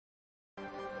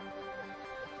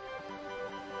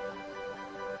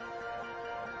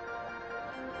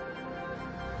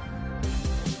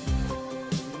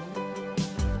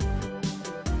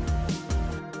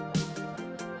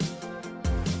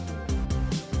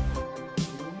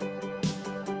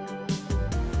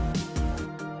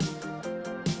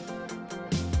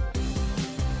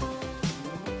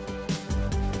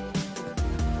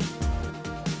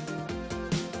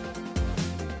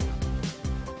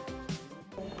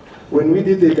when we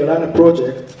did the GALANA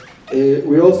project,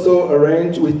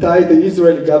 we tied the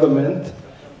Israeli government,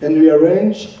 and we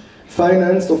arranged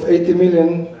finance of $80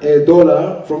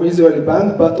 million from Israeli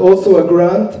bank, but also a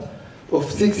grant of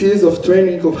 6 years of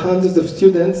training of hundreds of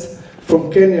students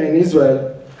from Kenya and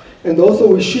Israel. And also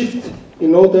we shift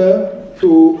in order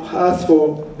to ask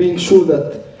for being sure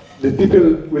that the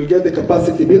people will get the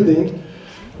capacity building.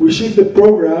 We shift the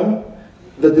program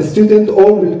that the student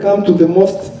all will come to the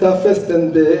most toughest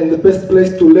and the best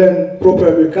place to learn proper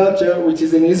agriculture, which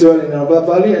is in Israel, in Arava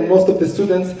Valley, and most of the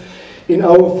students in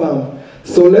our farm.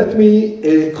 So let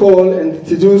me call and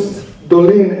introduce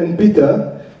DOLYN and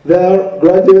Peter. They are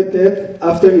graduated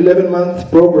after 11-month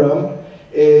program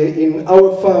in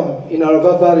our farm in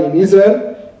Arava Valley in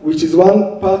Israel, which is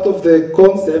one part of the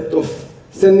concept of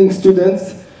sending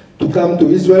students to come to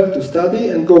Israel to study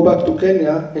and go back to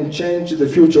Kenya and change the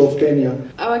future of Kenya.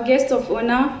 Our guest of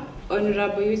honor,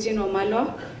 Honorable Eugene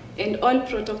Omalo, and all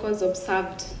protocols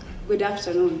observed, good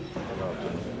afternoon.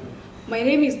 My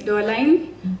name is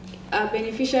DOLYN, a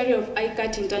beneficiary of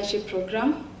ICAT internship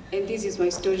program, and this is my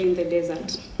story in the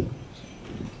desert.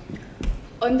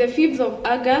 On the 5th of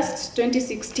August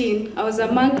 2016, I was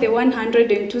among the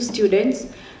 102 students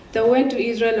that went to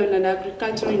Israel on an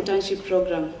agricultural internship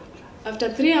program.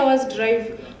 After 3 hours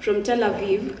drive from Tel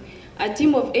Aviv, a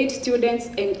team of 8 students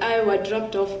and I were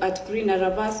dropped off at Green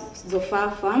Arava's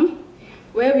Zofar farm,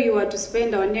 where we were to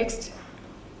spend our next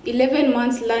 11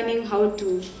 months learning how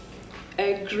to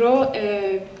grow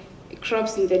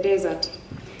crops in the desert.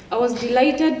 I was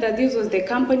delighted that this was the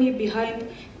company behind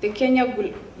the Kenya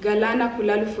GALANA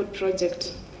KULALU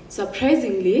Project.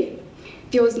 Surprisingly,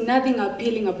 there was nothing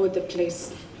appealing about the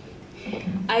place.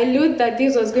 I knew that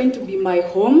this was going to be my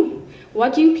home,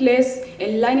 working place,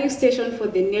 and learning station for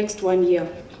the next 1 year.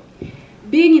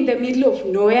 Being in the middle of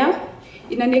nowhere,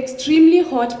 in an extremely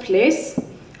hot place,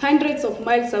 hundreds of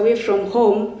miles away from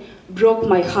home, broke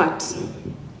my heart.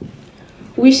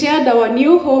 We shared our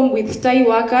new home with Thai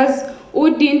workers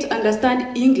who didn't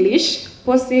understand English,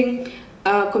 posing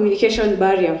a communication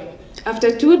barrier.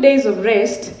 After 2 days of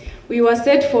rest, we were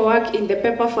set for work in the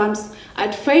pepper farms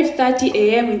at 5:30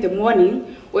 a.m. in the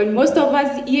morning, when most of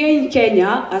us here in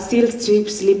Kenya are still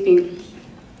sleeping.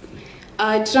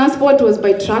 Our transport was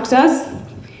by tractors,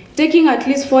 taking at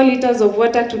least 4 liters of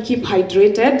water to keep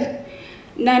hydrated.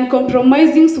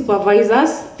 Non-compromising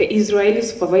supervisors, the Israeli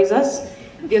supervisors,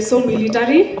 they're so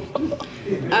military.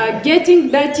 Getting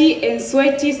dirty and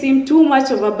sweaty seemed too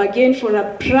much of a bargain for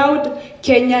a proud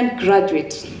Kenyan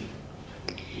graduate.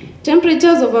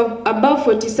 Temperatures of above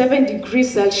 47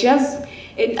 degrees Celsius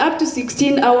and up to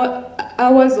 16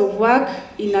 hours of work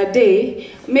in a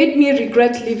day made me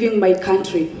regret leaving my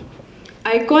country.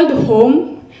 I called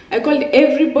home, I called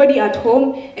everybody at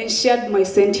home and shared my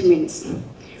sentiments.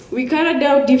 We carried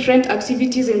out different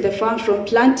activities in the farm, from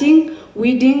planting,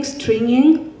 weeding,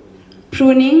 stringing,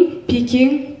 pruning,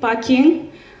 picking,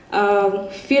 packing,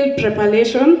 field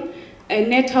preparation, and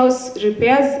net house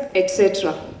repairs,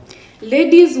 etc.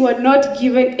 Ladies were not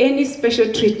given any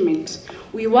special treatment.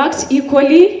 We worked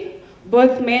equally,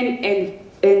 both men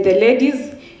and the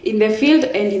ladies, in the field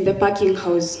and in the packing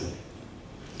house.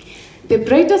 The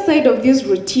brighter side of this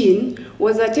routine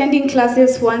was attending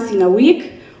classes once in a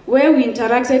week, where we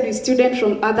interacted with students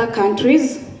from other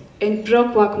countries and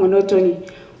broke work monotony.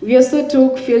 We also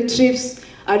took field trips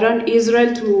around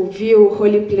Israel to view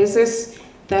holy places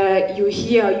that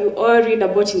you all read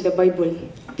about in the Bible.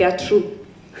 They are true.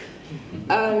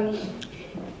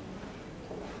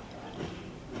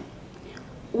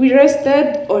 We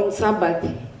rested on Sabbath.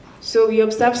 So we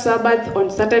observed Sabbath on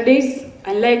Saturdays,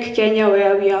 unlike Kenya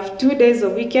where we have 2 days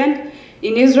of weekend.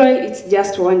 In Israel, it's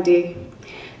just 1 day.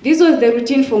 This was the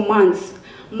routine for months.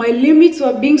 My limits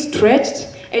were being stretched,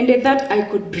 and I thought I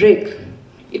could break.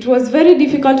 It was very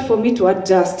difficult for me to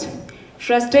adjust.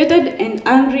 Frustrated and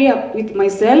angry with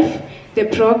myself, the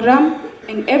program,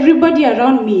 and everybody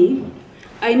around me,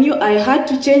 I knew I had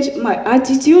to change my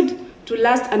attitude to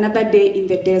last another day in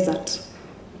the desert.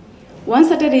 One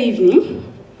Saturday evening,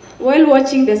 while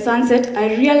watching the sunset,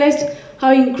 I realized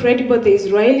how incredible the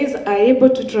Israelis are able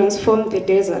to transform the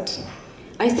desert.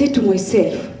 I said to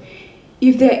myself,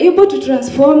 if they're able to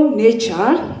transform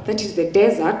nature, that is the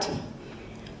desert,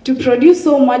 to produce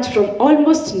so much from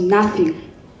almost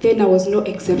nothing, then I was no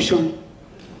exception.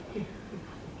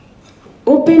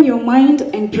 Open your mind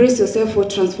and brace yourself for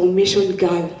transformation,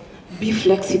 girl. Be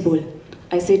flexible,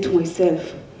 I said to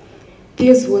myself.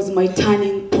 This was my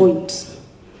turning point.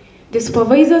 The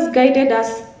supervisors guided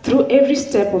us through every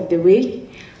step of the way.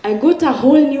 I got a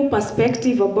whole new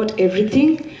perspective about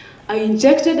everything. I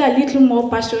injected a little more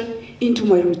passion into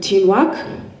my routine work.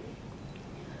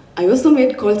 I also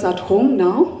made calls at home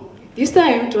now, this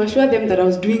time to assure them that I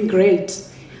was doing great.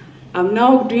 I'm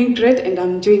now doing great and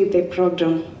I'm enjoying the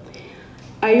program.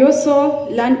 I also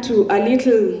learned a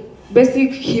little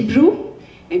basic Hebrew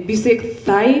and basic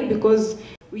Thai because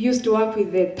we used to work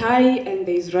with the Thai and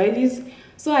the Israelis.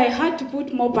 So I had to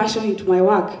put more passion into my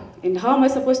work. And how am I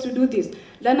supposed to do this?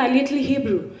 Learn a little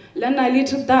Hebrew, learn a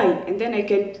little Thai, and then I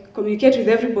can communicate with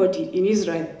everybody in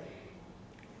Israel.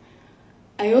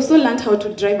 I also learned how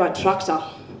to drive a tractor.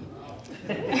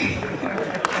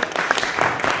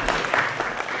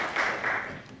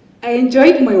 I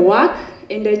enjoyed my work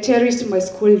and I cherished my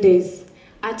school days.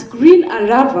 At Green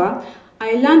Arava,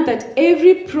 I learned that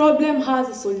every problem has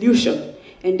a solution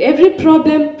and every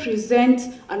problem presents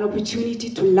an opportunity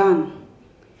to learn.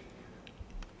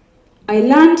 I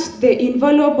learned the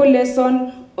invaluable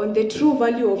lesson on the true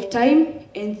value of time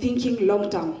and thinking long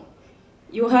term.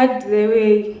 You heard the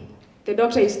way the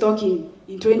doctor is talking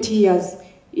in 20 years,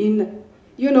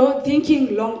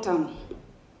 thinking long term.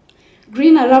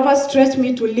 Green Arava stretched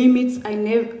me to limits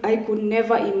I could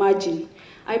never imagine.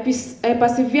 I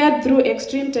persevered through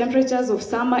extreme temperatures of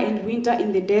summer and winter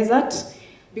in the desert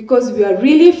because we were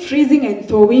really freezing and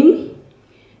thawing.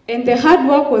 And the hard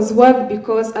work was worth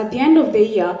because at the end of the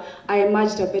year, I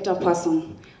emerged a better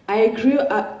person. I grew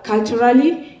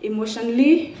culturally,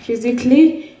 emotionally,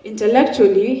 physically,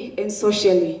 intellectually, and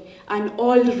socially, an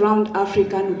all-round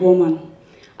African woman.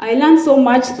 I learned so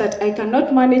much that I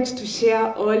cannot manage to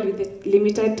share all with the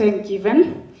limited time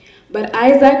given, but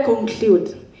as I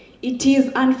conclude, it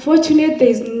is unfortunate there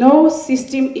is no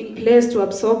system in place to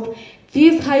absorb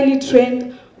these highly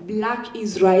trained black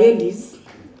Israelis,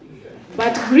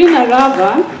 but Green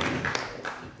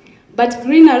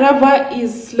Arava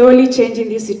is slowly changing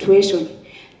this situation.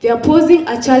 They are posing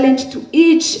a challenge to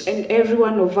each and every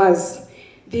one of us.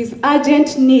 This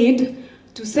urgent need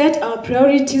to set our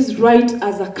priorities right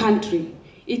as a country.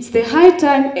 It's the high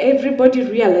time everybody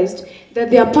realized that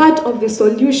they are part of the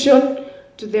solution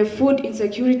to the food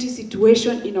insecurity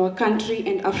situation in our country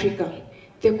and Africa.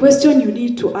 The question you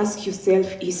need to ask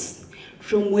yourself is,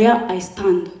 from where I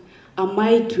stand, am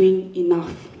I doing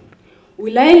enough?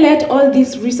 Will I let all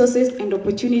these resources and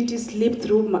opportunities slip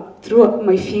through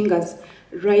my fingers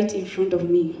right in front of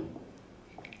me?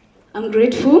 I'm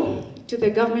grateful to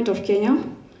the government of Kenya,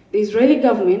 the Israeli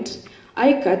government,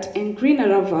 ICAT, and Green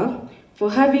Arava for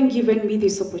having given me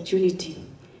this opportunity.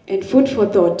 And food for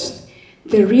thought,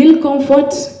 the real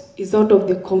comfort is out of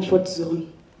the comfort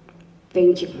zone.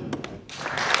 Thank you.